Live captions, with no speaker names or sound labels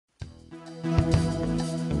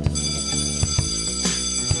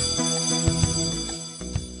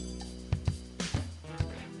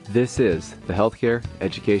This is the Healthcare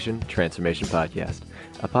Education Transformation Podcast,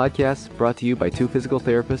 a podcast brought to you by two physical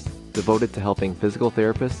therapists devoted to helping physical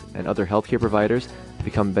therapists and other healthcare providers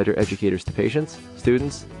become better educators to patients,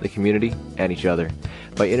 students, the community, and each other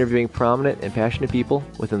by interviewing prominent and passionate people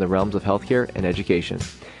within the realms of healthcare and education.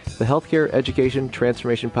 The Healthcare Education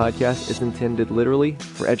Transformation Podcast is intended literally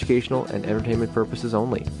for educational and entertainment purposes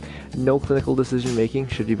only. No clinical decision-making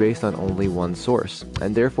should be based on only one source,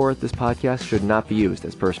 and therefore this podcast should not be used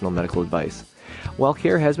as personal medical advice. While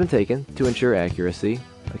care has been taken to ensure accuracy,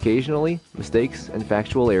 occasionally mistakes and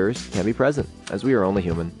factual errors can be present, as we are only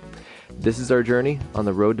human. This is our journey on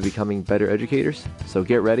the road to becoming better educators, so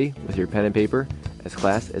get ready with your pen and paper as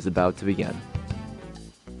class is about to begin.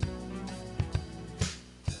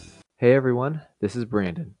 Hey everyone, this is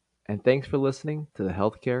Brandon, and thanks for listening to the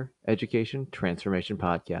Healthcare Education Transformation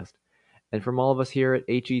Podcast. And from all of us here at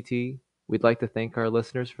HET, we'd like to thank our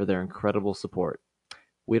listeners for their incredible support.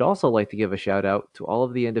 We'd also like to give a shout out to all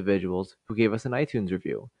of the individuals who gave us an iTunes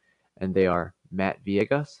review, and they are Matt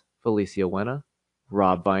Villegas, Felicia Wena,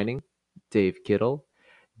 Rob Vining, Dave Kittle,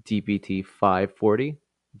 DPT540,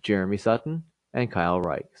 Jeremy Sutton, and Kyle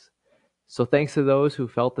Reichs. So thanks to those who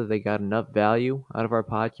felt that they got enough value out of our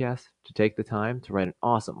podcast to take the time to write an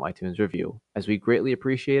awesome iTunes review, as we greatly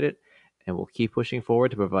appreciate it, and we'll keep pushing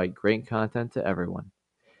forward to provide great content to everyone.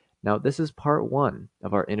 Now, this is part one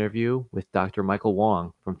of our interview with Dr. Michael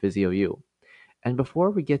Wong from Physio U. And before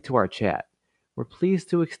we get to our chat, we're pleased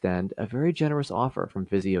to extend a very generous offer from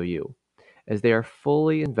Physio U, as they are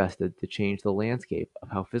fully invested to change the landscape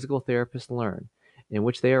of how physical therapists learn, in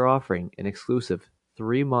which they are offering an exclusive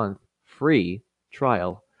 3-month free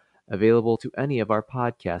trial available to any of our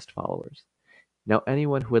podcast followers. Now,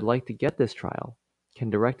 anyone who would like to get this trial can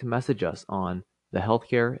direct message us on the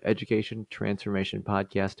Healthcare Education Transformation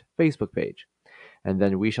Podcast Facebook page, and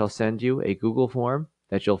then we shall send you a Google form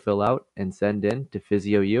that you'll fill out and send in to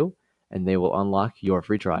Physio U, and they will unlock your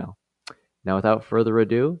free trial. Now, without further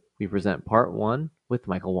ado, we present part one with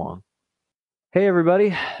Michael Wong. Hey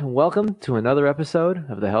everybody, welcome to another episode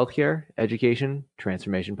of the Healthcare Education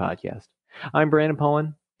Transformation Podcast. I'm Brandon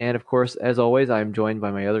Powen, and of course, as always, I'm joined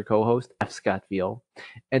by my other co-host, F. Scott Veal.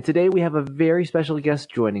 And today we have a very special guest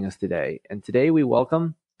joining us today, and today we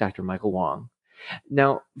welcome Dr. Michael Wong.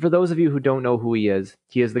 Now, for those of you who don't know who he is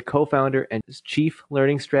the co-founder and chief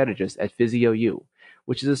learning strategist at Physio U,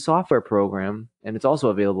 which is a software program, and it's also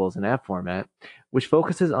available as an app format, which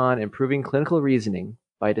focuses on improving clinical reasoning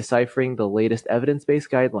by deciphering the latest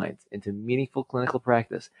evidence-based guidelines into meaningful clinical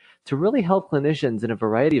practice to really help clinicians in a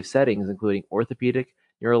variety of settings, including orthopedic,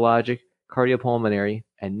 neurologic, cardiopulmonary,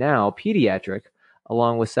 and now pediatric,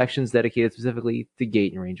 along with sections dedicated specifically to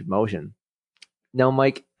gait and range of motion. Now,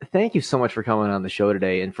 Mike, thank you so much for coming on the show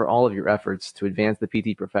today and for all of your efforts to advance the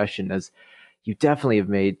PT profession, as you definitely have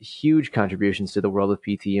made huge contributions to the world of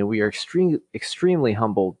PT, and we are extremely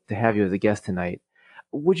humbled to have you as a guest tonight.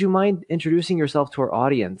 Would you mind introducing yourself to our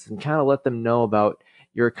audience and kind of let them know about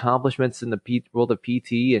your accomplishments in the world of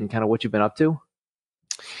PT and kind of what you've been up to?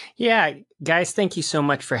 Yeah, guys, thank you so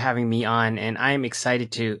much for having me on. And I am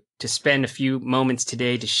excited to spend a few moments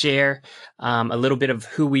today to share a little bit of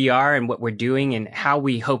who we are and what we're doing and how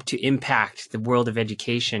we hope to impact the world of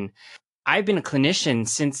education. I've been a clinician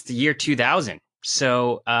since the year 2000.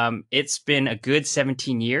 So it's been a good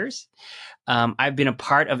 17 years. I've been a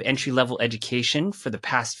part of entry-level education for the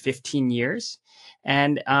past 15 years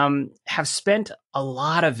and have spent a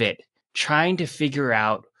lot of it trying to figure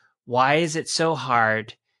out why is it so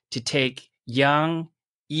hard to take young,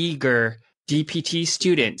 eager DPT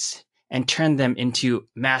students and turn them into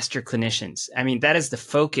master clinicians. I mean, that is the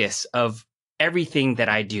focus of everything that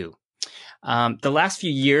I do. The last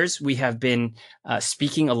few years, we have been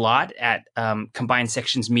speaking a lot at Combined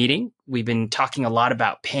Sections meeting. We've been talking a lot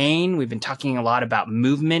about pain. We've been talking a lot about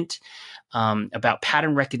movement, about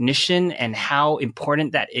pattern recognition and how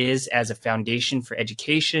important that is as a foundation for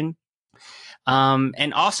education.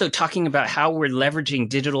 And also talking about how we're leveraging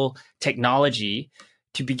digital technology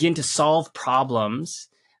to begin to solve problems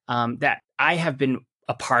that I have been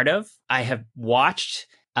a part of. I have watched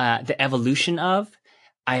the evolution of.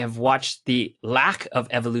 I have watched the lack of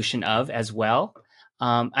evolution of as well.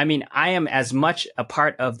 I mean, I am as much a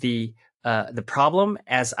part of the problem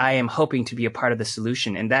as I am hoping to be a part of the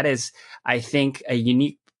solution. And that is, I think, a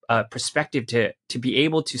unique perspective to be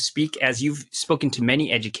able to speak, as you've spoken to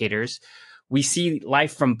many educators. We see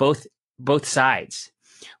life from both sides.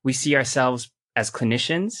 We see ourselves as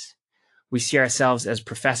clinicians. We see ourselves as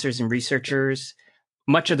professors and researchers.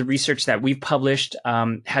 much of the research that we've published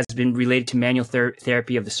has been related to manual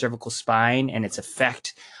therapy of the cervical spine and its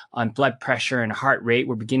effect on blood pressure and heart rate.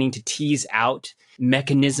 We're beginning to tease out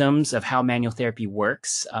mechanisms of how manual therapy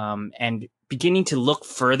works, and beginning to look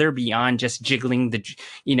further beyond just jiggling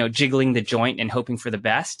the joint and hoping for the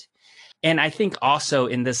best. And I think also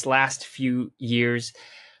in this last few years,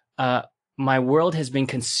 my world has been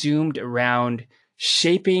consumed around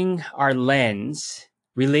shaping our lens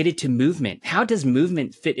related to movement. How does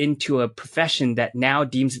movement fit into a profession that now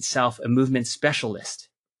deems itself a movement specialist?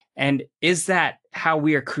 And is that how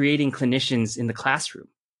we are creating clinicians in the classroom?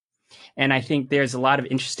 And I think there's a lot of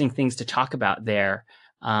interesting things to talk about there,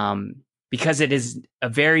 because it is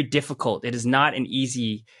it is not an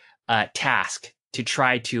easy task to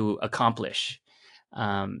try to accomplish.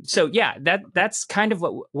 So yeah, that's kind of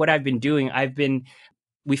what I've been doing.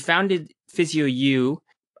 We founded Physio U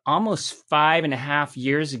almost 5.5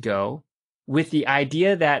 years ago with the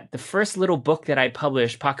idea that the first little book that I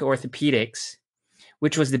published, Pocket Orthopedics,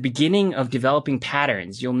 which was the beginning of developing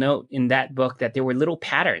patterns. You'll note in that book that there were little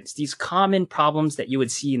patterns, these common problems that you would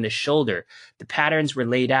see in the shoulder. The patterns were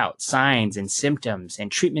laid out, signs and symptoms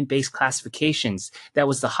and treatment-based classifications. That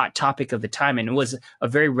was the hot topic of the time, and it was a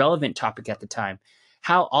very relevant topic at the time.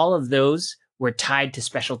 How all of those were tied to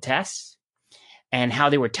special tests and how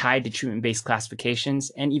they were tied to treatment-based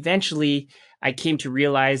classifications. And eventually, I came to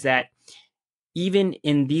realize that even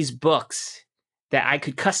in these books that I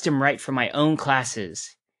could custom write for my own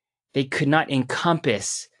classes, they could not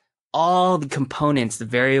encompass all the components, the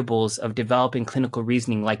variables of developing clinical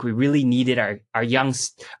reasoning like we really needed our young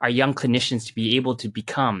clinicians to be able to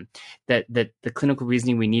become, the clinical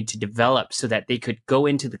reasoning we need to develop so that they could go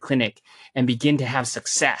into the clinic and begin to have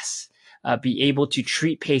success, be able to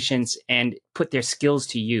treat patients and put their skills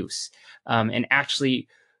to use, and actually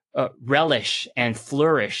relish and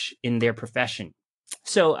flourish in their profession.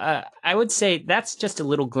 So I would say that's just a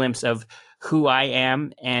little glimpse of who I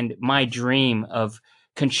am and my dream of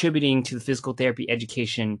contributing to the physical therapy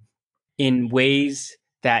education in ways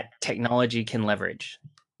that technology can leverage.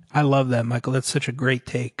 I love that, Michael. That's such a great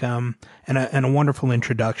take, and a wonderful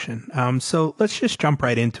introduction. So let's just jump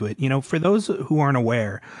right into it. For those who aren't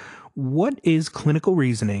aware, what is clinical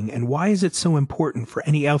reasoning and why is it so important for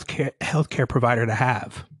any healthcare provider to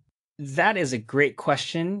have? That is a great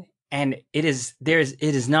question. And it is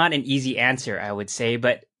not an easy answer, I would say,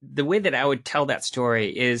 but the way that I would tell that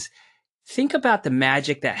story is think about the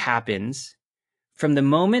magic that happens from the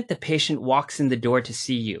moment the patient walks in the door to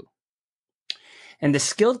see you. And the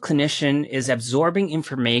skilled clinician is absorbing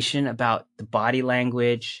information about the body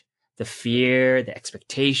language, the fear, the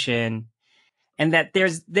expectation, and that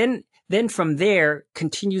there's then from there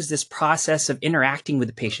continues this process of interacting with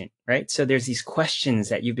the patient, right? So there's these questions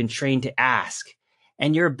that you've been trained to ask.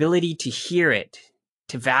 And your ability to hear it,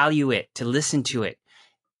 to value it, to listen to it,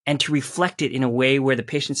 and to reflect it in a way where the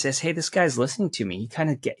patient says, "Hey, this guy's listening to me. He kind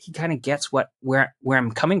of gets where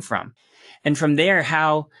I'm coming from." And from there,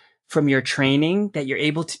 how from your training that you're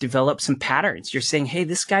able to develop some patterns. You're saying, "Hey,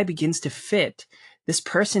 this guy begins to fit. This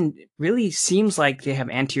person really seems like they have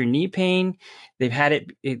anterior knee pain. They've had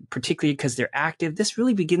it particularly because they're active. This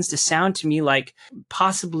really begins to sound to me like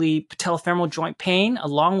possibly patellofemoral joint pain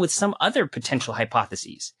along with some other potential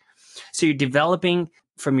hypotheses." So you're developing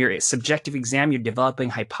from your subjective exam, you're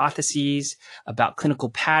developing hypotheses about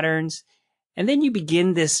clinical patterns. And then you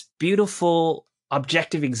begin this beautiful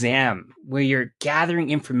objective exam where you're gathering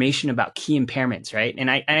information about key impairments, right?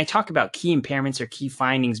 And I talk about key impairments or key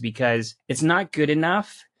findings because it's not good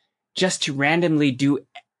enough just to randomly do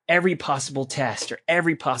every possible test or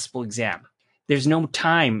every possible exam. There's no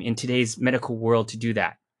time in today's medical world to do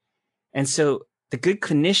that. And so the good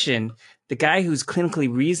clinician, the guy who's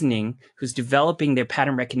clinically reasoning, who's developing their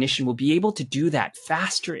pattern recognition, will be able to do that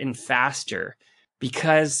faster and faster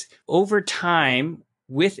because over time,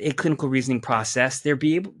 with a clinical reasoning process, they're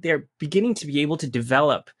beginning to be able to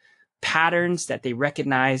develop patterns that they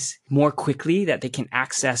recognize more quickly, that they can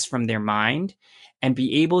access from their mind, and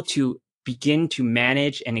be able to begin to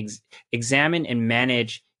manage and examine and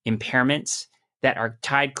manage impairments that are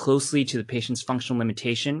tied closely to the patient's functional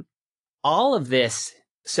limitation. All of this,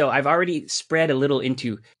 so I've already spread a little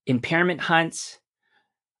into impairment hunts,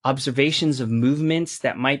 observations of movements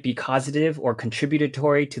that might be causative or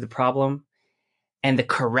contributory to the problem, and the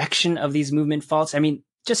correction of these movement faults. I mean,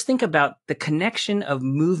 just think about the connection of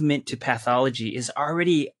movement to pathology is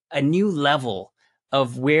already a new level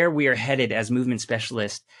of where we are headed as movement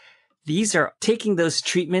specialists. These are taking those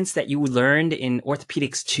treatments that you learned in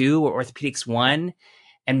Orthopedics 2 or Orthopedics 1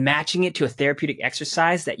 and matching it to a therapeutic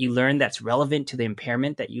exercise that you learned that's relevant to the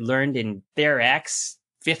impairment that you learned in TheraX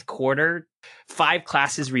fifth quarter, 5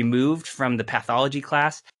 classes removed from the pathology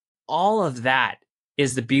class. All of that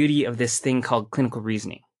is the beauty of this thing called clinical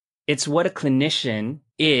reasoning. It's what a clinician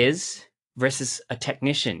is versus a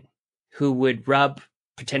technician who would rub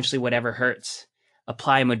potentially whatever hurts,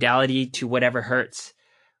 apply a modality to whatever hurts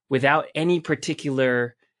without any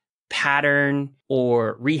particular pattern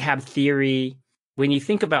or rehab theory. When you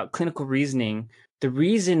think about clinical reasoning, the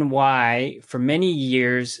reason why for many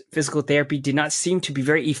years physical therapy did not seem to be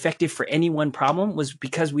very effective for any one problem was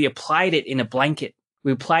because we applied it in a blanket.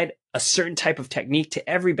 We applied a certain type of technique to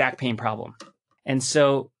every back pain problem. And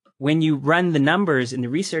so when you run the numbers in the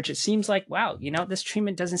research, it seems like, wow, this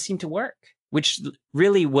treatment doesn't seem to work, which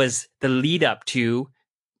really was the lead up to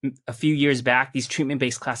a few years back, these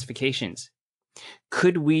treatment-based classifications.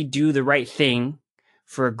 Could we do the right thing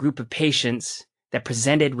for a group of patients that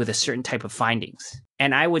presented with a certain type of findings?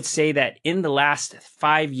 And I would say that in the last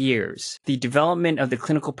 5 years, the development of the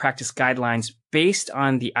clinical practice guidelines based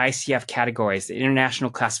on the ICF categories, the International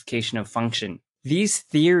Classification of Function, these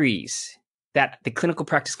theories that the clinical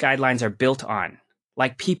practice guidelines are built on,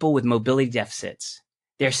 like people with mobility deficits,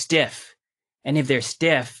 they're stiff. And if they're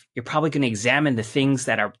stiff, you're probably going to examine the things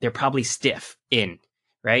that they're probably stiff in,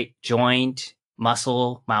 right? Joint,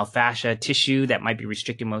 muscle, myofascia, tissue that might be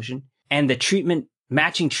restricted motion. And the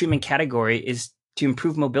matching treatment category is to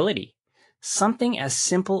improve mobility. Something as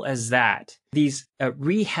simple as that. These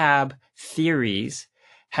rehab theories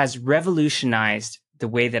has revolutionized the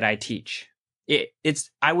way that I teach.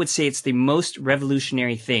 I would say it's the most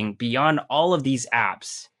revolutionary thing beyond all of these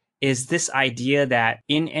apps is this idea that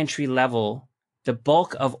in entry level, the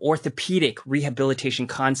bulk of orthopedic rehabilitation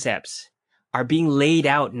concepts are being laid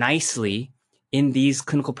out nicely in these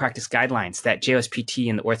clinical practice guidelines that JOSPT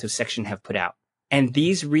and the ortho section have put out. And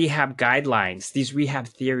these rehab guidelines, these rehab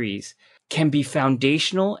theories can be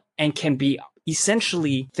foundational and can be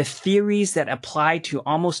essentially the theories that apply to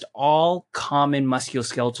almost all common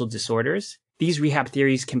musculoskeletal disorders. These rehab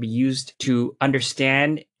theories can be used to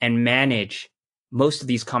understand and manage most of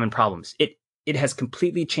these common problems. It has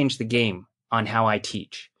completely changed the game on how I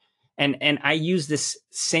teach. And I use this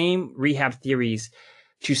same rehab theories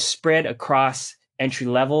to spread across entry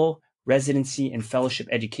level, residency, and fellowship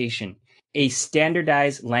education. A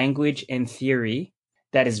standardized language and theory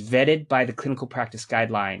that is vetted by the clinical practice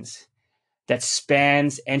guidelines that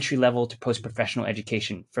spans entry level to post-professional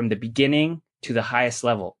education from the beginning to the highest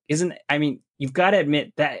level. You've got to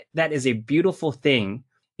admit that that is a beautiful thing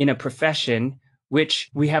in a profession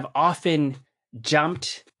which we have often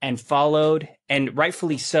jumped and followed, and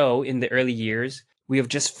rightfully so in the early years. We have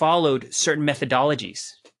just followed certain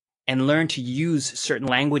methodologies and learned to use certain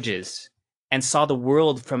languages and saw the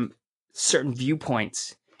world from certain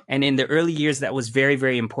viewpoints. And in the early years, that was very,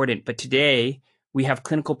 very important. But today, we have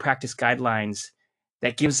clinical practice guidelines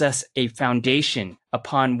that gives us a foundation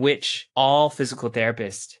upon which all physical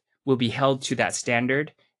therapists will be held to that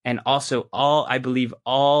standard. And also I believe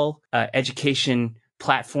all education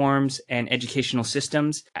platforms and educational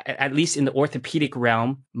systems, at least in the orthopedic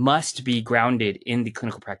realm, must be grounded in the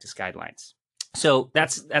clinical practice guidelines. So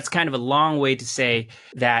that's kind of a long way to say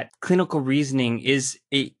that clinical reasoning is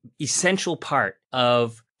an essential part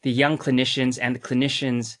of the young clinicians and the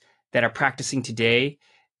clinicians that are practicing today.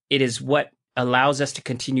 It is what allows us to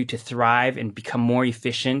continue to thrive and become more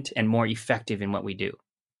efficient and more effective in what we do.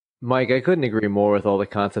 Mike, I couldn't agree more with all the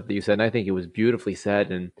concept that you said, and I think it was beautifully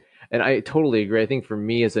said, and I totally agree. I think for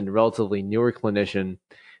me as a relatively newer clinician,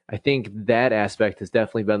 I think that aspect has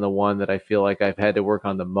definitely been the one that I feel like I've had to work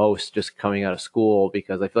on the most just coming out of school,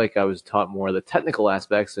 because I feel like I was taught more of the technical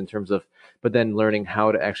aspects in terms of, but then learning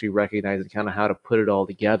how to actually recognize and kind of how to put it all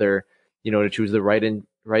together, to choose the right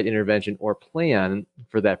intervention or plan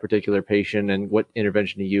for that particular patient, and what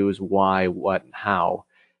intervention to use, why, what, and how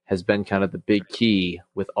has been kind of the big key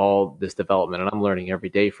with all this development. And I'm learning every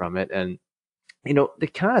day from it. And, to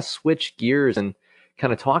kind of switch gears and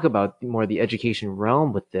kind of talk about more the education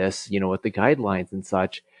realm with this, with the guidelines and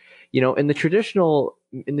such, in the traditional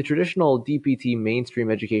DPT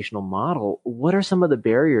mainstream educational model, what are some of the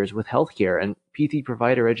barriers with healthcare and PT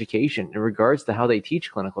provider education in regards to how they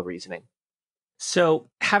teach clinical reasoning? So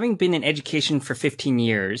having been in education for 15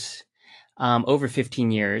 years, over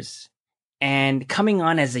 15 years, and coming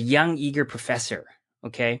on as a young, eager professor,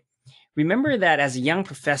 okay? Remember that as a young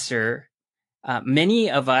professor, many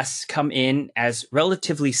of us come in as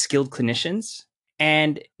relatively skilled clinicians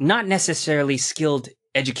and not necessarily skilled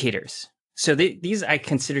educators. So these I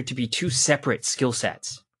consider to be two separate skill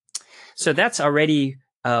sets. So that's already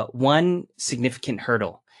one significant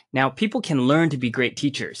hurdle. Now, people can learn to be great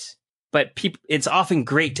teachers. but it's often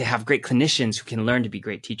great to have great clinicians who can learn to be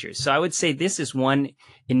great teachers. So I would say this is one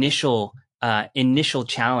initial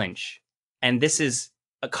challenge, and this is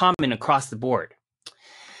a common across the board.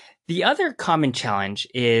 The other common challenge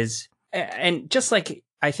is, and just like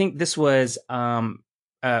I think this was,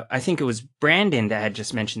 I think it was Brandon that had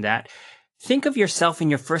just mentioned that. Think of yourself in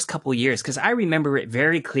your first couple of years, because I remember it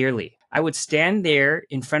very clearly. I would stand there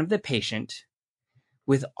in front of the patient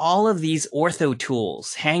with all of these ortho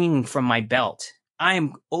tools hanging from my belt. I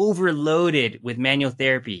am overloaded with manual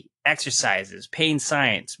therapy, exercises, pain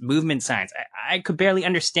science, movement science. I could barely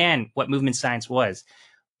understand what movement science was.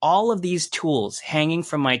 All of these tools hanging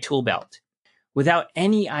from my tool belt without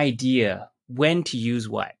any idea when to use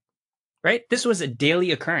what, right? This was a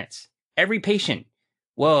daily occurrence. Every patient,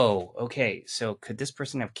 whoa, okay, so could this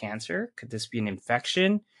person have cancer? Could this be an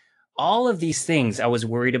infection? All of these things I was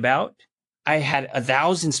worried about. I had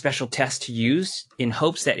 1,000 special tests to use in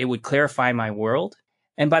hopes that it would clarify my world.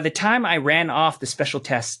 And by the time I ran off the special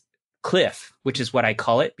test cliff, which is what I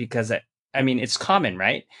call it, because I mean, it's common,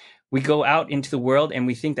 right? We go out into the world and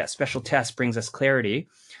we think that special test brings us clarity.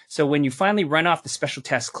 So when you finally run off the special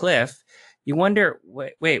test cliff, you wonder,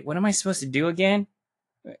 wait, what am I supposed to do again?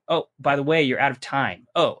 Oh, by the way, you're out of time.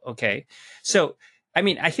 Oh, okay. So, I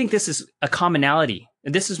mean, I think this is a commonality.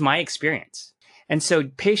 This is my experience. And so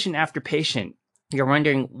patient after patient, you're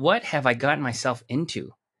wondering, what have I gotten myself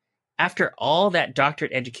into? After all that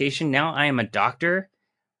doctorate education, now I am a doctor.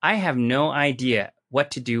 I have no idea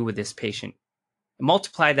what to do with this patient.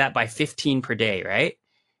 Multiply that by 15 per day, right?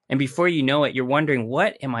 And before you know it, you're wondering,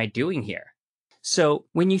 what am I doing here? So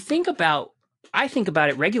when you think about, I think about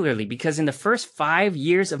it regularly, because in the first 5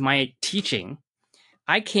 years of my teaching,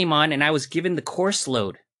 I came on and I was given the course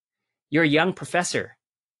load. You're a young professor.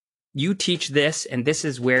 You teach this, and this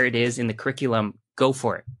is where it is in the curriculum. Go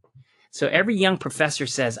for it. So every young professor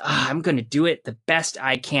says, I'm going to do it the best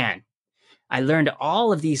I can. I learned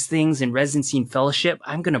all of these things in residency and fellowship.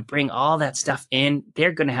 I'm going to bring all that stuff in.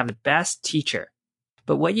 They're going to have the best teacher.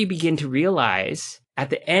 But what you begin to realize at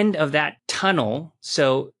the end of that tunnel,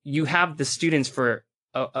 so you have the students for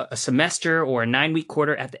a semester or a 9-week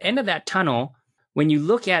quarter. At the end of that tunnel, when you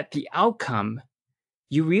look at the outcome,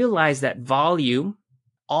 you realize that volume,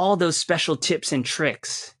 all those special tips and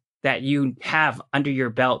tricks that you have under your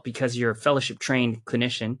belt because you're a fellowship trained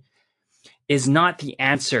clinician, is not the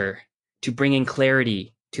answer to bringing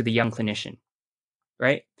clarity to the young clinician,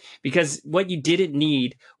 right? Because what you didn't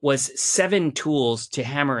need was 7 tools to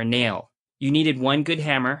hammer a nail. You needed one good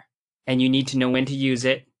hammer, and you need to know when to use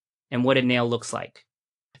it and what a nail looks like.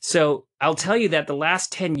 So I'll tell you that the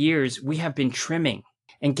last 10 years, we have been trimming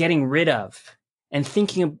and getting rid of and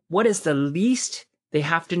thinking of what is the least they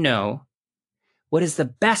have to know, what is the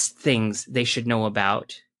best things they should know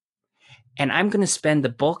about. And I'm going to spend the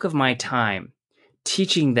bulk of my time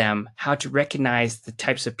teaching them how to recognize the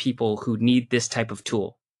types of people who need this type of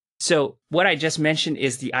tool. So what I just mentioned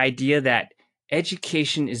is the idea that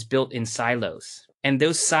education is built in silos, and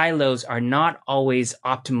those silos are not always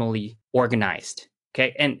optimally organized.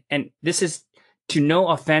 Okay. And this is to no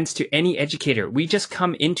offense to any educator. We just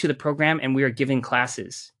come into the program and we are giving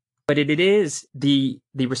classes. But it is the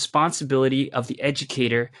responsibility of the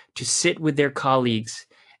educator to sit with their colleagues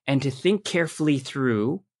and to think carefully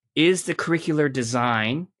through, is the curricular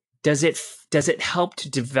design, does it help to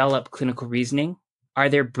develop clinical reasoning? Are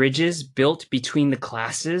there bridges built between the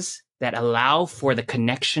classes that allow for the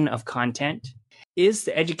connection of content? Is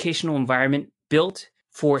the educational environment built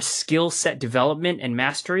for skill set development and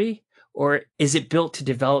mastery, or is it built to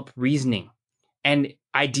develop reasoning? And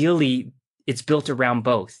ideally, it's built around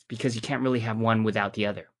both, because you can't really have one without the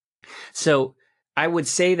other. So I would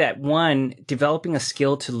say that one, developing a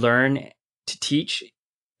skill to learn to teach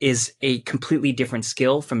is a completely different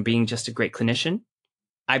skill from being just a great clinician.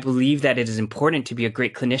 I believe that it is important to be a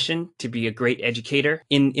great clinician, to be a great educator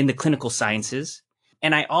in the clinical sciences.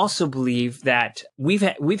 And I also believe that we've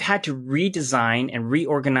had to redesign and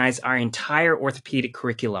reorganize our entire orthopedic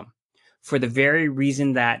curriculum for the very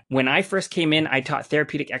reason that when I first came in, I taught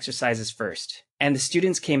therapeutic exercises first. And the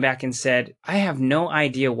students came back and said, I have no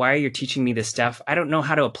idea why you're teaching me this stuff. I don't know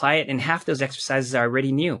how to apply it. And half those exercises are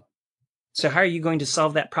already new. So how are you going to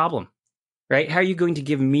solve that problem, right? How are you going to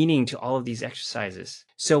give meaning to all of these exercises?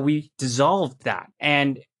 So we dissolved that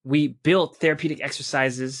and we built therapeutic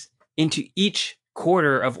exercises into each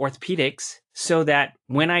quarter of orthopedics so that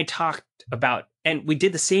when I talked about, and we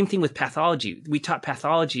did the same thing with pathology. We taught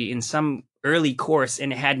pathology in some early course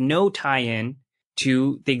and it had no tie-in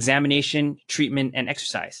to the examination, treatment, and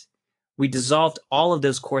exercise. We dissolved all of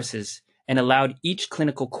those courses and allowed each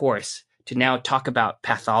clinical course to now talk about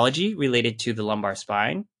pathology related to the lumbar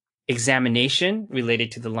spine, examination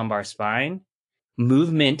related to the lumbar spine,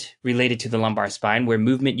 movement related to the lumbar spine, where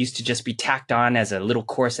movement used to just be tacked on as a little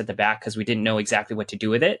course at the back because we didn't know exactly what to do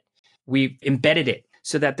with it. We've embedded it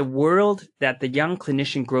so that the world that the young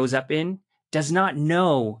clinician grows up in does not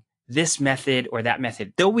know this method or that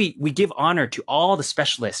method. Though we give honor to all the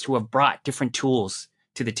specialists who have brought different tools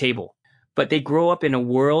to the table, but they grow up in a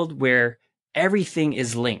world where everything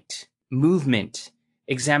is linked. Movement,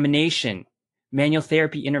 examination, manual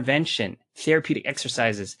therapy intervention, therapeutic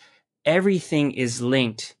exercises, everything is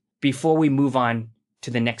linked before we move on to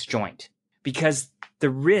the next joint. Because the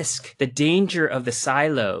risk, the danger of the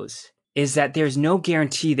silos is that there's no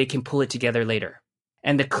guarantee they can pull it together later.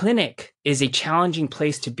 And the clinic is a challenging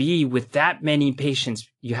place to be with that many patients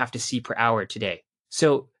you have to see per hour today.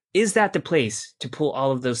 So is that the place to pull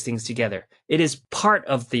all of those things together? It is part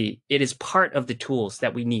of the tools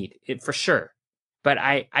that we need, for sure. But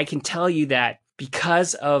I can tell you that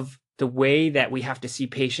because of the way that we have to see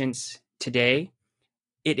patients today,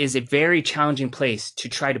 it is a very challenging place to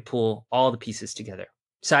try to pull all the pieces together.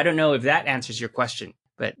 So I don't know if that answers your question,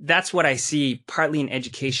 but that's what I see partly in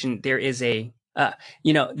education. There is a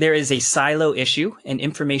silo issue, an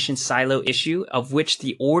information silo issue, of which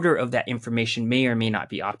the order of that information may or may not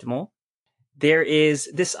be optimal. There is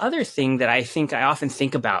this other thing that I often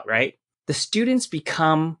think about, right? The students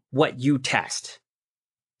become what you test.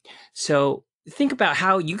 So think about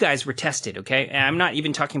how you guys were tested, okay? And I'm not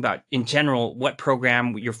even talking about in general what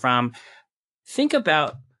program you're from. Think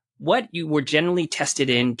about what you were generally tested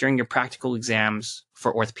in during your practical exams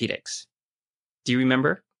for orthopedics. Do you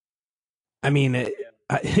remember? I mean,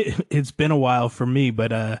 it's been a while for me,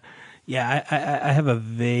 but yeah, I have a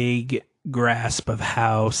vague grasp of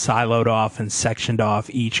how siloed off and sectioned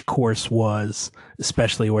off each course was,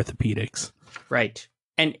 especially orthopedics. Right.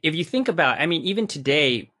 And if you think about, I mean, even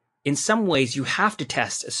today, in some ways, you have to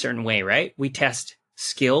test a certain way, right? We test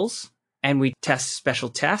skills and we test special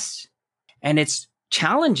tests, and it's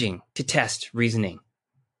challenging to test reasoning.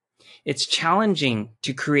 It's challenging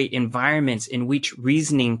to create environments in which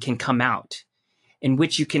reasoning can come out, in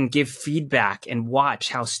which you can give feedback and watch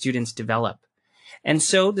how students develop. And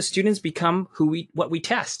so the students become what we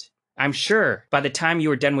test. I'm sure by the time you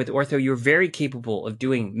were done with ortho, you were very capable of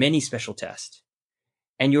doing many special tests.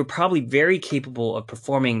 And you're probably very capable of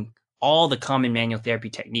performing all the common manual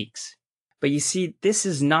therapy techniques. But you see, this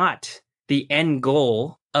is not the end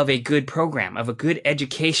goal of a good program, of a good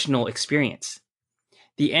educational experience.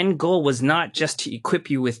 The end goal was not just to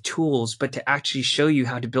equip you with tools, but to actually show you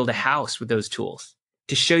how to build a house with those tools,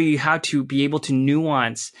 to show you how to be able to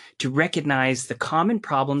nuance, to recognize the common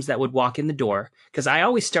problems that would walk in the door. Because I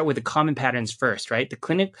always start with the common patterns first, right?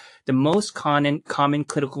 The most common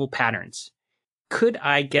clinical patterns. Could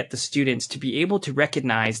I get the students to be able to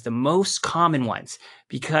recognize the most common ones?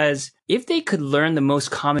 Because if they could learn the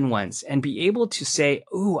most common ones and be able to say,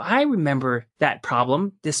 oh, I remember that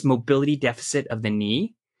problem, this mobility deficit of the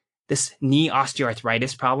knee, this knee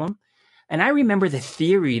osteoarthritis problem. And I remember the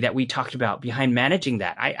theory that we talked about behind managing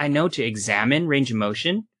that. I know to examine range of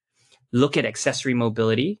motion, look at accessory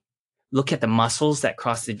mobility, look at the muscles that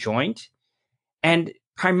cross the joint, and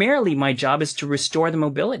primarily, my job is to restore the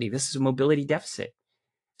mobility. This is a mobility deficit.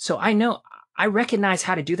 So I recognize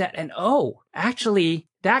how to do that. And actually,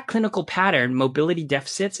 that clinical pattern, mobility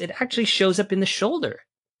deficits, it actually shows up in the shoulder.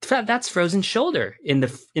 That's frozen shoulder in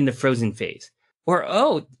the frozen phase.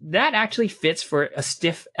 Or, that actually fits for a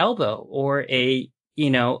stiff elbow or a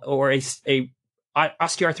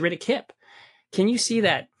osteoarthritic hip. Can you see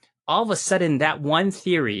that all of a sudden that one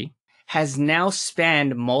theory has now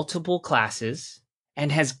spanned multiple classes and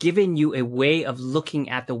has given you a way of looking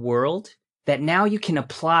at the world that now you can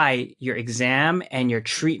apply your exam and your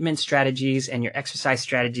treatment strategies and your exercise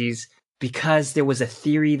strategies because there was a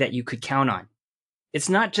theory that you could count on. It's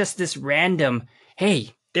not just this random,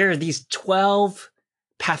 hey, there are these 12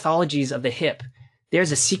 pathologies of the hip.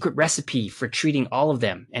 There's a secret recipe for treating all of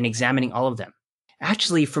them and examining all of them.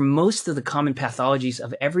 Actually, for most of the common pathologies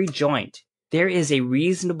of every joint, there is a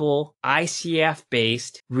reasonable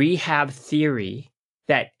ICF-based rehab theory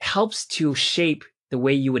that helps to shape the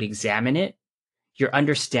way you would examine it, your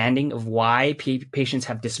understanding of why patients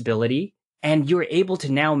have disability, and you're able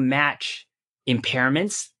to now match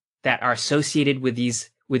impairments that are associated with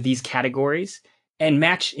these categories and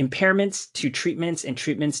match impairments to treatments and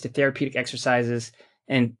treatments to therapeutic exercises.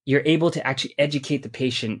 And you're able to actually educate the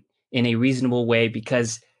patient in a reasonable way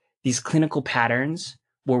because these clinical patterns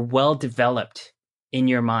were well developed in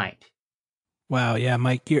your mind. Wow, yeah,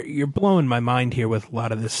 Mike, you're blowing my mind here with a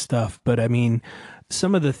lot of this stuff. But I mean,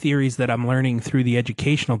 some of the theories that I'm learning through the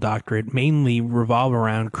educational doctorate mainly revolve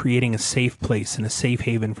around creating a safe place and a safe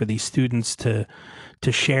haven for these students to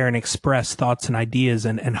share and express thoughts and ideas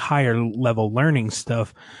and higher level learning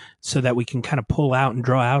stuff, so that we can kind of pull out and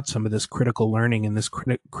draw out some of this critical learning and this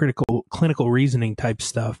critical clinical reasoning type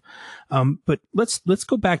stuff. But let's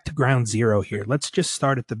go back to ground zero here. Let's just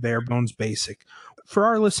start at the bare bones basic. For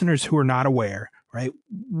our listeners who are not aware, right,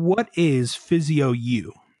 what is Physio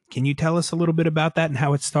U? Can you tell us a little bit about that and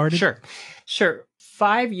how it started? Sure.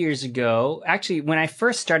 5 years ago, actually, when I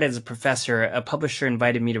first started as a professor, a publisher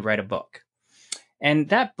invited me to write a book. And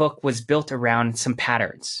that book was built around some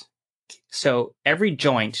patterns. So every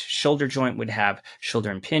joint, shoulder joint, would have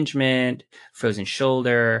shoulder impingement, frozen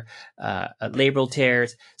shoulder, labral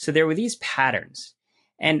tears. So there were these patterns.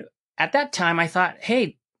 And at that time, I thought,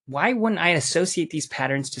 hey, why wouldn't I associate these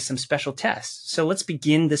patterns to some special tests? So let's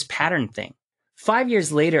begin this pattern thing. 5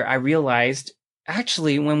 years later, I realized,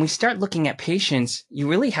 actually, when we start looking at patients, you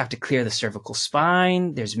really have to clear the cervical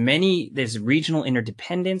spine. There's regional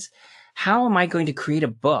interdependence. How am I going to create a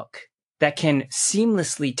book that can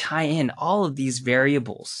seamlessly tie in all of these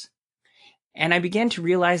variables? And I began to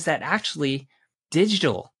realize that actually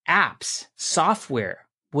digital apps, software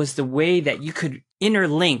was the way that you could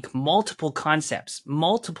interlink multiple concepts,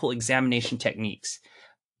 multiple examination techniques.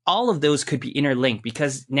 All of those could be interlinked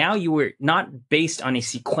because now you were not based on a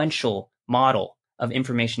sequential model of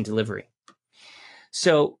information delivery.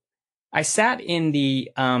 So I sat in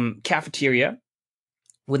the cafeteria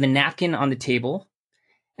with a napkin on the table,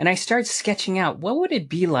 and I started sketching out what would it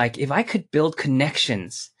be like if I could build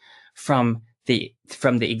connections from the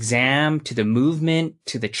exam to the movement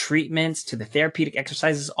to the treatments to the therapeutic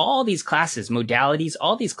exercises, all these classes, modalities,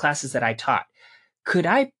 all these classes that I taught. Could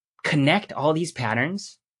I connect all these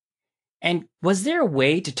patterns? And was there a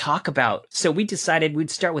way to talk about? So we decided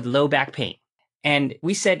we'd start with low back pain, and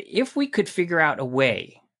we said if we could figure out a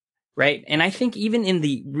way. Right. And I think even in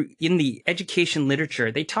the education literature,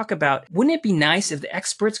 they talk about, wouldn't it be nice if the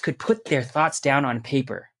experts could put their thoughts down on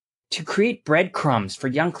paper to create breadcrumbs for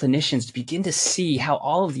young clinicians to begin to see how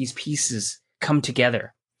all of these pieces come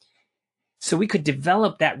together? So we could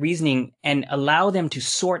develop that reasoning and allow them to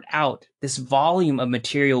sort out this volume of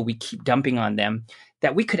material we keep dumping on them,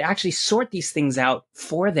 that we could actually sort these things out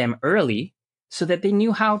for them early so that they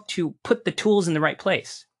knew how to put the tools in the right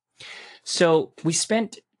place. So we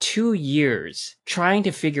spent 2 years trying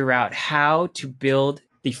to figure out how to build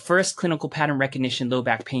the first clinical pattern recognition low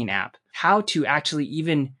back pain app, how to actually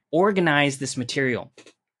even organize this material.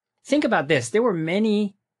 Think about this. There were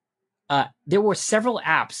several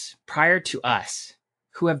apps prior to us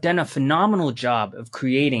who have done a phenomenal job of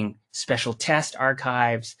creating special test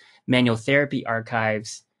archives, manual therapy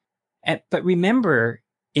archives. But remember,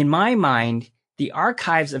 in my mind, the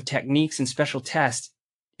archives of techniques and special tests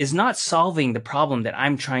is not solving the problem that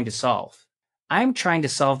I'm trying to solve. I'm trying to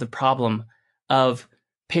solve the problem of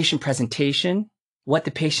patient presentation, what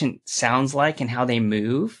the patient sounds like and how they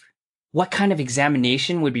move, what kind of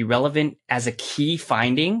examination would be relevant as a key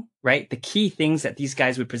finding, right? The key things that these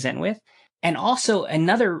guys would present with. And also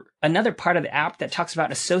another part of the app that talks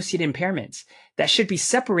about associated impairments that should be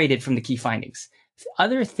separated from the key findings.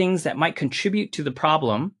 Other things that might contribute to the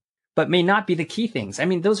problem, but may not be the key things. I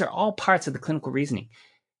mean, those are all parts of the clinical reasoning.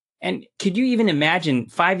 And could you even imagine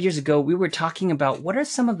 5 years ago, we were talking about what are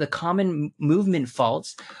some of the common movement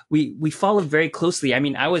faults we followed very closely. I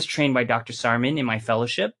mean, I was trained by Dr. Sarman in my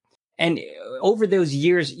fellowship. And over those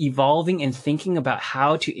years, evolving and thinking about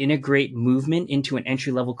how to integrate movement into an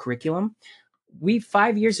entry-level curriculum,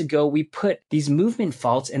 5 years ago, we put these movement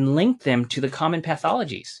faults and linked them to the common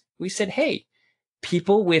pathologies. We said, hey,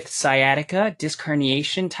 people with sciatica, disc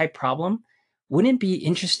herniation type problem, wouldn't it be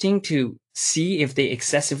interesting to see if they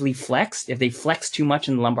excessively flexed, if they flexed too much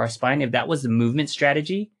in the lumbar spine, if that was the movement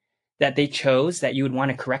strategy that they chose that you would want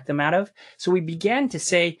to correct them out of? So we began to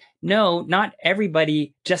say, no, not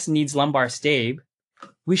everybody just needs lumbar stave.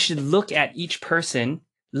 We should look at each person,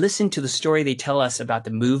 listen to the story they tell us about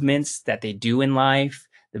the movements that they do in life,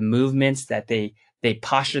 the movements that they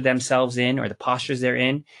posture themselves in or the postures they're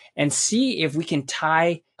in, and see if we can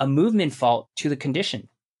tie a movement fault to the condition.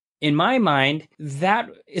 In my mind, that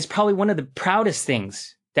is probably one of the proudest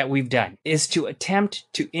things that we've done, is to attempt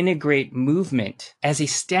to integrate movement as a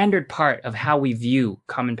standard part of how we view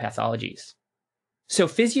common pathologies. So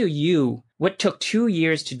Physio U, what took 2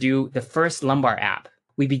 years to do the first lumbar app,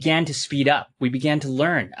 we began to speed up. We began to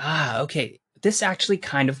learn, okay, this actually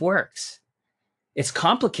kind of works. It's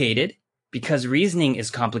complicated because reasoning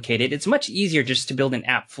is complicated. It's much easier just to build an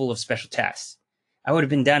app full of special tests. I would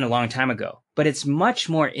have been done a long time ago. But it's much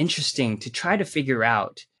more interesting to try to figure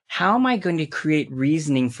out How am I going to create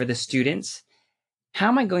reasoning for the students? How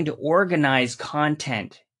am I going to organize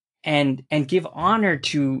content and give honor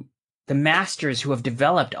to the masters who have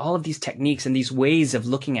developed all of these techniques and these ways of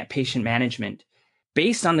looking at patient management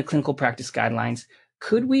based on the clinical practice guidelines?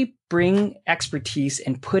 Could we bring expertise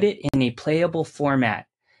and put it in a playable format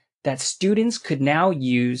that students could now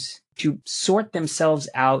use to sort themselves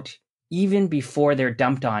out even before they're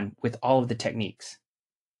dumped on with all of the techniques?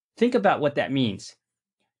 Think about what that means.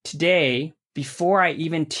 Today, before I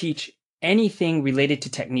even teach anything related to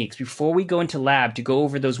techniques, before we go into lab to go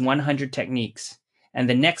over those 100 techniques and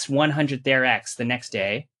the next 100 therex the next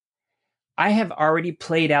day, I have already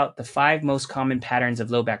played out the 5 most common patterns of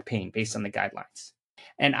low back pain based on the guidelines.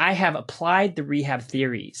 And I have applied the rehab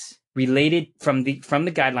theories related from the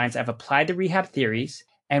guidelines. I've applied the rehab theories,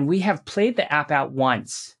 and we have played the app out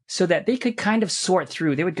once so that they could kind of sort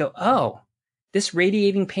through. They would go, oh, this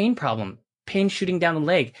radiating pain problem, pain shooting down the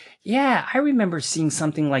leg. Yeah, I remember seeing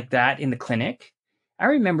something like that in the clinic. I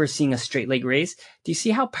remember seeing a straight leg raise. Do you see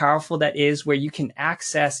how powerful that is, where you can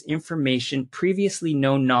access information, previously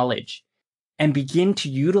known knowledge, and begin to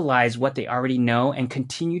utilize what they already know and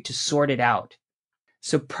continue to sort it out?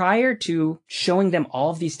 So prior to showing them all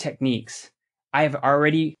of these techniques, I have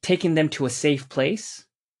already taken them to a safe place,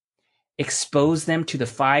 exposed them to the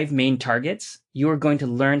 5 main targets. You are going to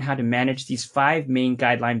learn how to manage these 5 main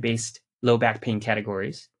guideline-based low back pain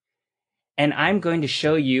categories. And I'm going to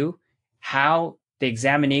show you how the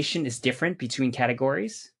examination is different between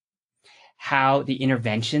categories, how the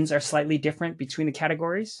interventions are slightly different between the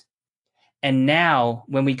categories. And now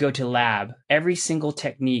when we go to lab, every single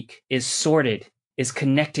technique is sorted, is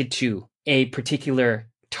connected to a particular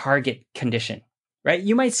target condition, right?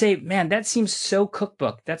 You might say, man, that seems so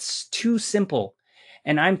cookbook. That's too simple.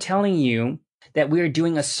 And I'm telling you that we are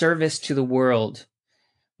doing a service to the world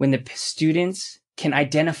when the students can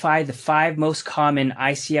identify the 5 most common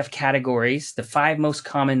ICF categories, the 5 most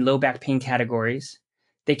common low back pain categories.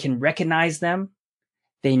 They can recognize them.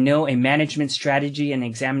 They know a management strategy and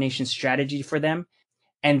examination strategy for them,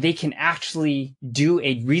 and they can actually do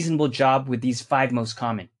a reasonable job with these 5 most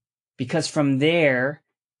common. Because from there,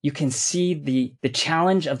 you can see the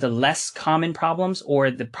challenge of the less common problems, or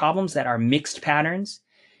the problems that are mixed patterns.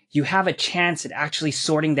 You have a chance at actually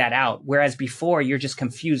sorting that out, whereas before you're just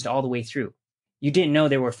confused all the way through. You didn't know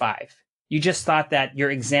there were 5. You just thought that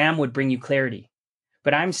your exam would bring you clarity.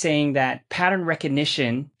 But I'm saying that pattern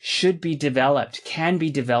recognition should be developed, can be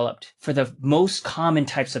developed for the most common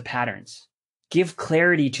types of patterns. Give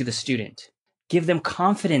clarity to the student. Give them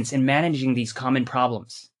confidence in managing these common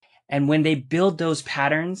problems. And when they build those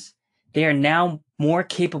patterns, they are now more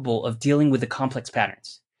capable of dealing with the complex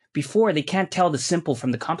patterns. Before, they can't tell the simple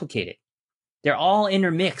from the complicated. They're all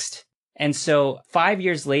intermixed. And so 5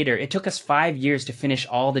 years later, it took us 5 years to finish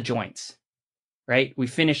all the joints. Right? We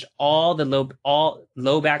finished all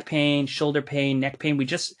low back pain, shoulder pain, neck pain. We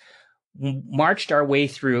just marched our way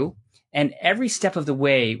through. And every step of the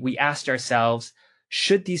way, we asked ourselves,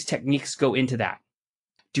 should these techniques go into that?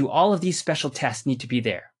 Do all of these special tests need to be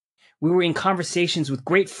there? We were in conversations with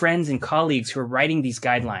great friends and colleagues who are writing these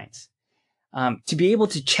guidelines. To be able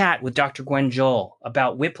to chat with Dr. Gwen Joel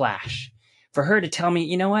about whiplash, for her to tell me,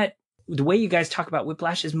 you know what? The way you guys talk about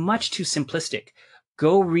whiplash is much too simplistic.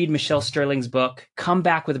 Go read Michelle Sterling's book, come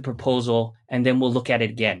back with a proposal, and then we'll look at it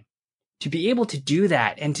again. To be able to do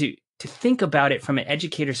that and to think about it from an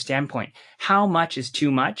educator standpoint, how much is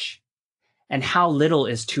too much and how little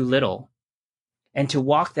is too little, and to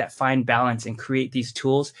walk that fine balance and create these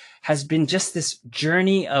tools has been just this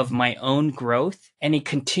journey of my own growth and a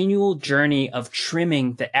continual journey of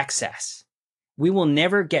trimming the excess. We will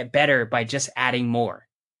never get better by just adding more.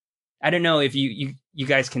 I don't know if you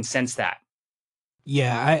guys can sense that.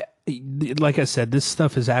 Yeah, like I said, this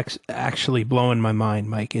stuff is actually blowing my mind,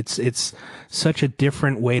 Mike. It's such a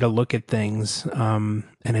different way to look at things, and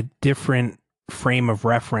a different frame of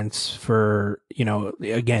reference for,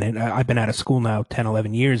 again, I've been out of school now 10,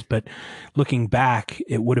 11 years, but looking back,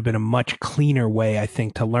 it would have been a much cleaner way, I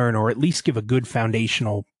think, to learn, or at least give a good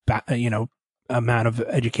foundational, amount of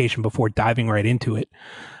education before diving right into it.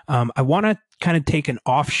 I want to kind of take an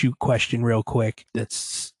offshoot question real quick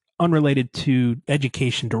that's unrelated to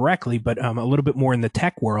education directly, but a little bit more in the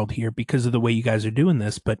tech world here because of the way you guys are doing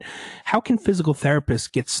this. But how can physical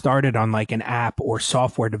therapists get started on like an app or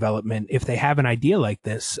software development if they have an idea like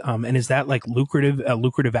this? And is that like a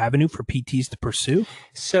lucrative avenue for PTs to pursue?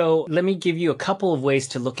 So let me give you a couple of ways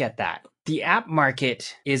to look at that. The app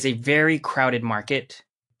market is a very crowded market.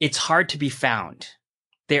 It's hard to be found.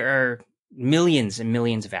 There are millions and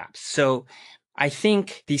millions of apps. So I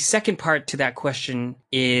think the second part to that question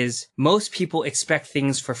is most people expect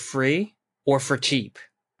things for free or for cheap.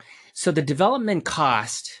 So the development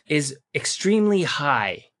cost is extremely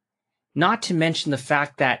high, not to mention the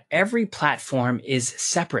fact that every platform is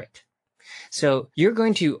separate. So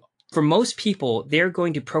for most people, they're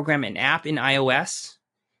going to program an app in iOS,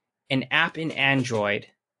 an app in Android,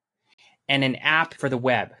 and an app for the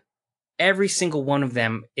web. Every single one of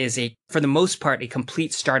them is for the most part, a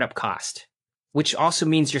complete startup cost, which also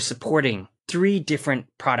means you're supporting 3 different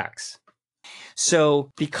products.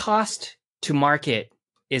 So the cost to market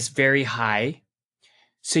is very high.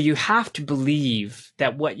 So you have to believe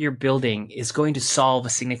that what you're building is going to solve a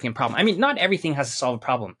significant problem. I mean, not everything has to solve a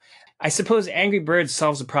problem. I suppose Angry Birds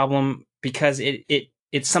solves a problem because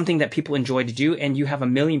it's something that people enjoy to do, and you have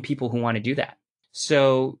 1 million people who want to do that.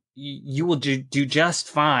 So you will do just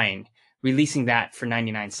fine releasing that for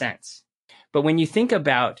 99 cents. But when you think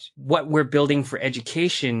about what we're building for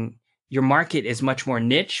education, your market is much more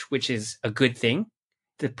niche, which is a good thing.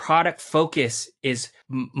 The product focus is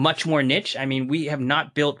much more niche. I mean, we have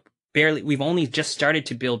not built we've only just started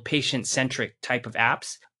to build patient-centric type of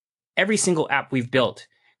apps. Every single app we've built,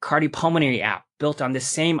 cardiopulmonary app, built on the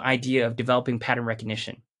same idea of developing pattern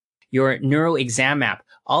recognition. Your neuro exam app,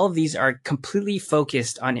 all of these are completely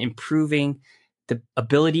focused on improving the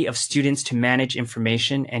ability of students to manage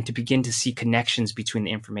information and to begin to see connections between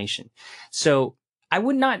the information. So I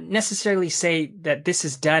would not necessarily say that this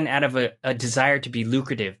is done out of a desire to be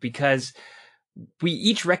lucrative, because we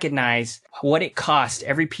each recognize what it costs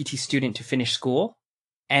every PT student to finish school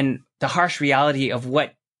and the harsh reality of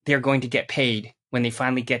what they're going to get paid when they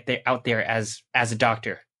finally get out there as a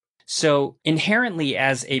doctor. So inherently,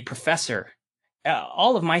 as a professor,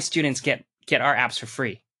 all of my students get our apps for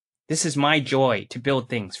free. This is my joy to build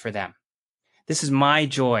things for them. This is my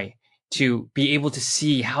joy to be able to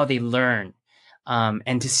see how they learn,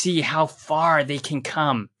 and to see how far they can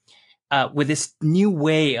come with this new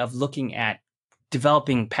way of looking at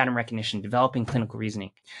developing pattern recognition, developing clinical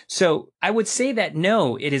reasoning. So I would say that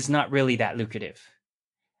no, it is not really that lucrative.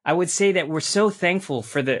 I would say that we're so thankful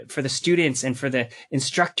for the students and for the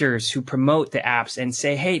instructors who promote the apps and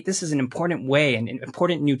say, hey, this is an important way, an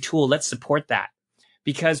important new tool. Let's support that.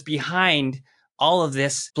 Because behind all of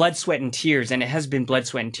this blood, sweat, and tears, and it has been blood,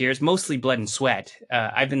 sweat, and tears, mostly blood and sweat.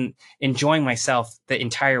 I've been enjoying myself the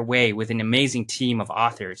entire way with an amazing team of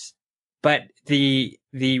authors. But the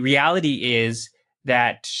reality is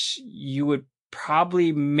that you would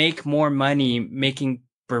probably make more money making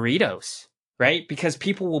burritos, right? Because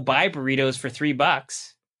people will buy burritos for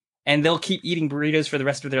 $3 and they'll keep eating burritos for the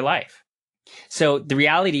rest of their life. So the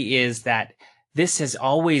reality is that this has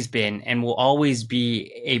always been and will always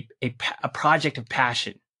be a project of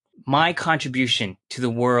passion. My contribution to the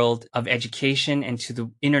world of education and to the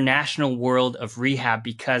international world of rehab,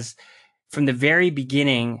 because from the very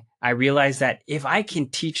beginning, I realized that if I can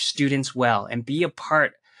teach students well and be a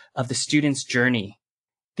part of the student's journey,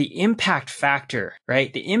 the impact factor,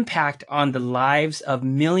 right? The impact on the lives of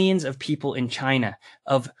millions of people in China,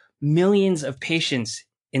 of millions of patients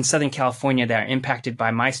in Southern California that are impacted by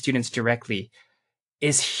my students directly,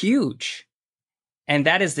 is huge. And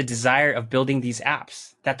that is the desire of building these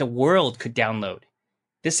apps that the world could download.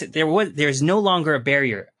 There's no longer a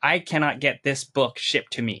barrier. I cannot get this book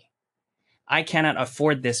shipped to me. I cannot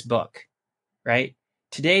afford this book, right?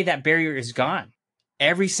 Today, that barrier is gone.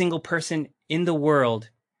 Every single person in the world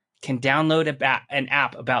can download an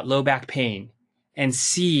app about low back pain and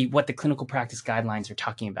see what the clinical practice guidelines are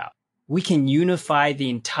talking about. We can unify the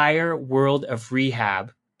entire world of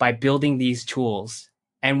rehab by building these tools,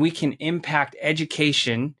 and we can impact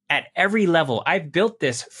education at every level. I've built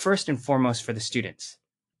this first and foremost for the students.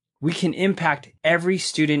 We can impact every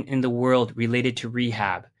student in the world related to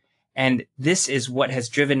rehab. And this is what has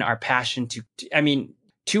driven our passion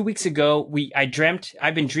 2 weeks ago,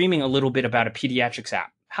 I've been dreaming a little bit about a pediatrics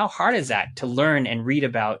app. How hard is that to learn and read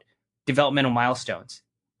about developmental milestones?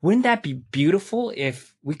 Wouldn't that be beautiful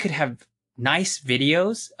if we could have nice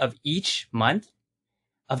videos of each month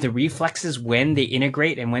of the reflexes when they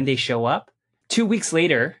integrate and when they show up? 2 weeks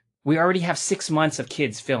later, we already have 6 months of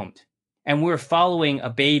kids filmed. And we're following a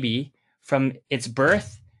baby from its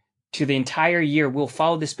birth to the entire year. We'll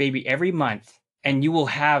follow this baby every month, and you will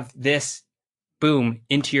have this boom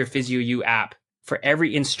into your Physio U app for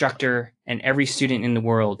every instructor and every student in the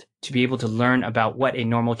world to be able to learn about what a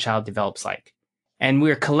normal child develops like. And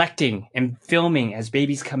we're collecting and filming as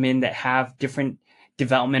babies come in that have different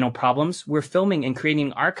developmental problems. We're filming and creating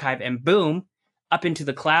an archive, and boom, up into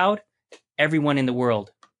the cloud, everyone in the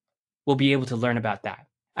world will be able to learn about that.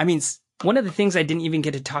 I mean, one of the things I didn't even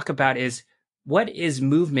get to talk about is what is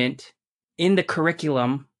movement in the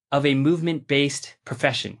curriculum of a movement-based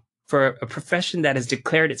profession, for a profession that has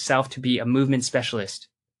declared itself to be a movement specialist.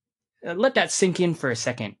 Let that sink in for a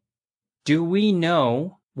second. Do we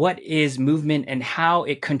know what is movement and how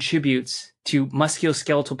it contributes to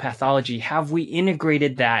musculoskeletal pathology? Have we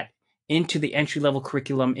integrated that into the entry-level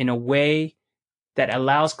curriculum in a way that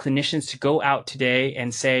allows clinicians to go out today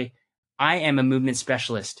and say, I am a movement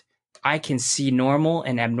specialist. I can see normal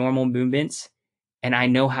and abnormal movements, and I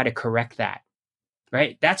know how to correct that,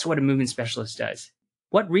 right? That's what a movement specialist does.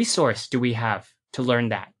 What resource do we have to learn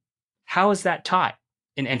that? How is that taught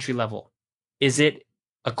in entry level? Is it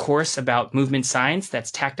a course about movement science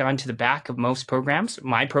that's tacked on to the back of most programs,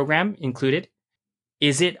 my program included?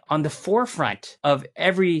 Is it on the forefront of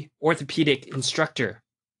every orthopedic instructor?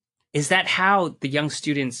 Is that how the young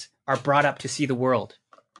students are brought up to see the world?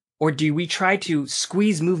 Or do we try to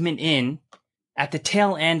squeeze movement in at the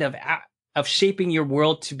tail end of shaping your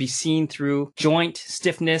world to be seen through joint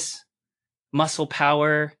stiffness, muscle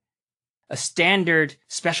power, a standard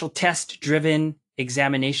special test-driven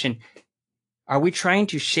examination? Are we trying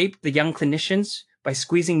to shape the young clinicians by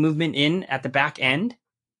squeezing movement in at the back end?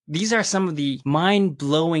 These are some of the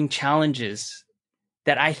mind-blowing challenges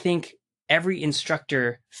that I think every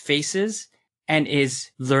instructor faces and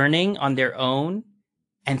is learning on their own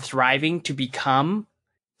and thriving to become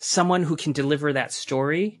someone who can deliver that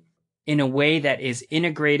story in a way that is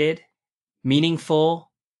integrated,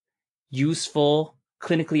 meaningful, useful,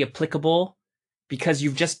 clinically applicable, because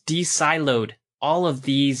you've just de-siloed all of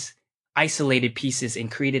these isolated pieces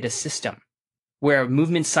and created a system where a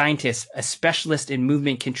movement scientist, a specialist in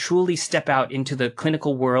movement, can truly step out into the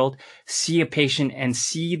clinical world, see a patient, and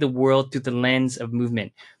see the world through the lens of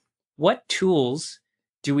movement. What tools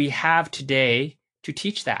do we have today to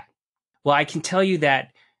teach that? Well, I can tell you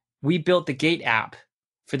that we built the Gate app.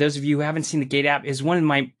 For those of you who haven't seen the Gate app, is one of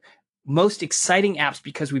my most exciting apps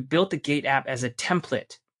because we built the Gate app as a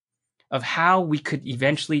template of how we could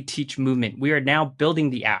eventually teach movement. We are now building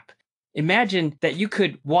the app. Imagine that you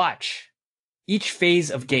could watch each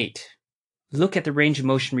phase of gait, look at the range of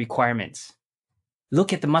motion requirements,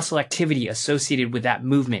 look at the muscle activity associated with that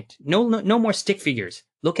movement. No more stick figures.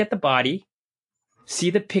 Look at the body, see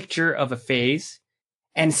the picture of a phase,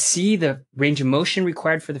 and see the range of motion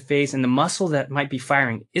required for the phase and the muscle that might be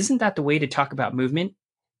firing. Isn't that the way to talk about movement?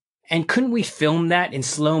 And couldn't we film that in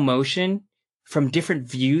slow motion from different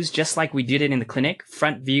views, just like we did it in the clinic?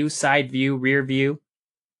 Front view, side view, rear view.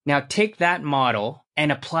 Now take that model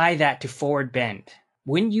and apply that to forward bend.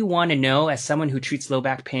 Wouldn't you want to know, as someone who treats low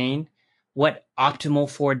back pain, what optimal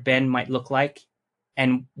forward bend might look like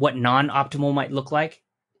and what non-optimal might look like?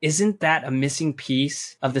 Isn't that a missing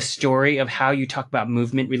piece of the story of how you talk about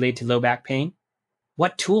movement related to low back pain?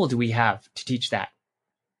 What tool do we have to teach that?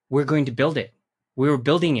 We're going to build it. We're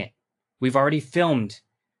building it. We've already filmed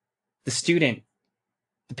the student,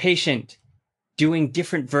 the patient, doing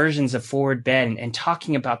different versions of forward bend and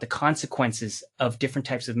talking about the consequences of different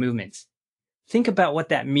types of movements. Think about what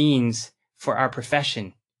that means for our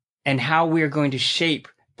profession and how we're going to shape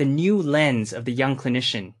the new lens of the young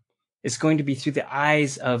clinician. It's going to be through the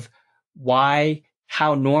eyes of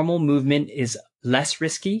how normal movement is less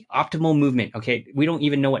risky, optimal movement. Okay, we don't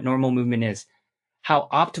even know what normal movement is. How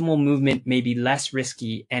optimal movement may be less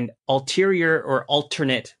risky, and ulterior or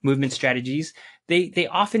alternate movement strategies, they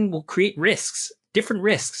often will create different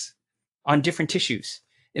risks on different tissues.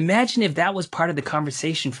 Imagine if that was part of the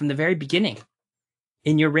conversation from the very beginning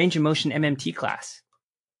in your range of motion MMT class,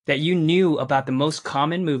 that you knew about the most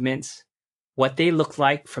common movements, what they look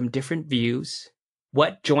like from different views,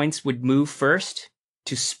 what joints would move first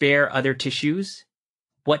to spare other tissues,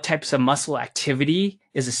 what types of muscle activity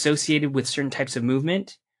is associated with certain types of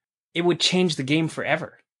movement. It would change the game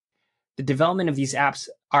forever. The development of these apps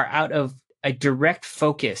are out of a direct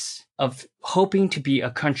focus of hoping to be a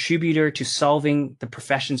contributor to solving the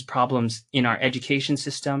profession's problems in our education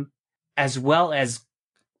system, as well as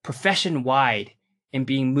profession-wide in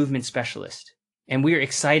being movement specialist. And we're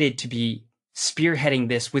excited to be spearheading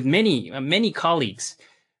this with many colleagues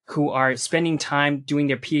who are spending time doing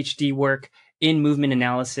their PhD work in movement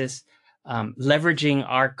analysis, leveraging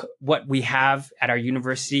what we have at our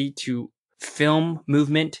university to film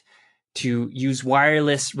movement, to use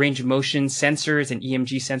wireless range of motion sensors and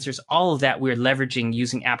EMG sensors. All of that we're leveraging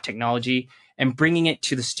using app technology and bringing it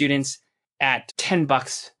to the students at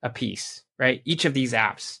 $10 a piece, right? Each of these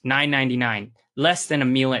apps, $9.99, less than a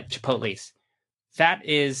meal at Chipotle's. That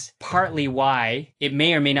is partly why it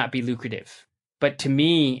may or may not be lucrative. But to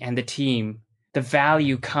me and the team, the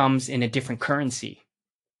value comes in a different currency.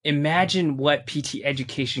 Imagine what PT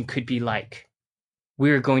education could be like.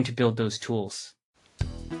 We're going to build those tools.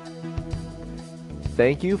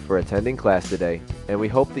 Thank you for attending class today, and we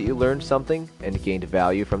hope that you learned something and gained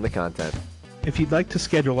value from the content. If you'd like to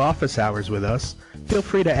schedule office hours with us, feel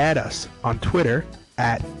free to add us on Twitter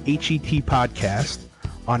at HET Podcast,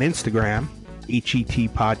 on Instagram,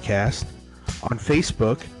 HET Podcast, on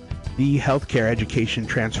Facebook, the Healthcare Education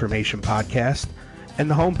Transformation Podcast, and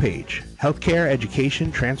the homepage,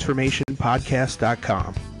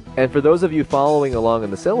 healthcareeducationtransformationpodcast.com. And for those of you following along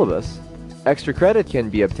in the syllabus, extra credit can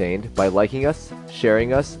be obtained by liking us,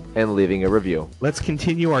 sharing us, and leaving a review. Let's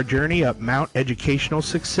continue our journey up Mount Educational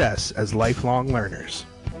Success as lifelong learners.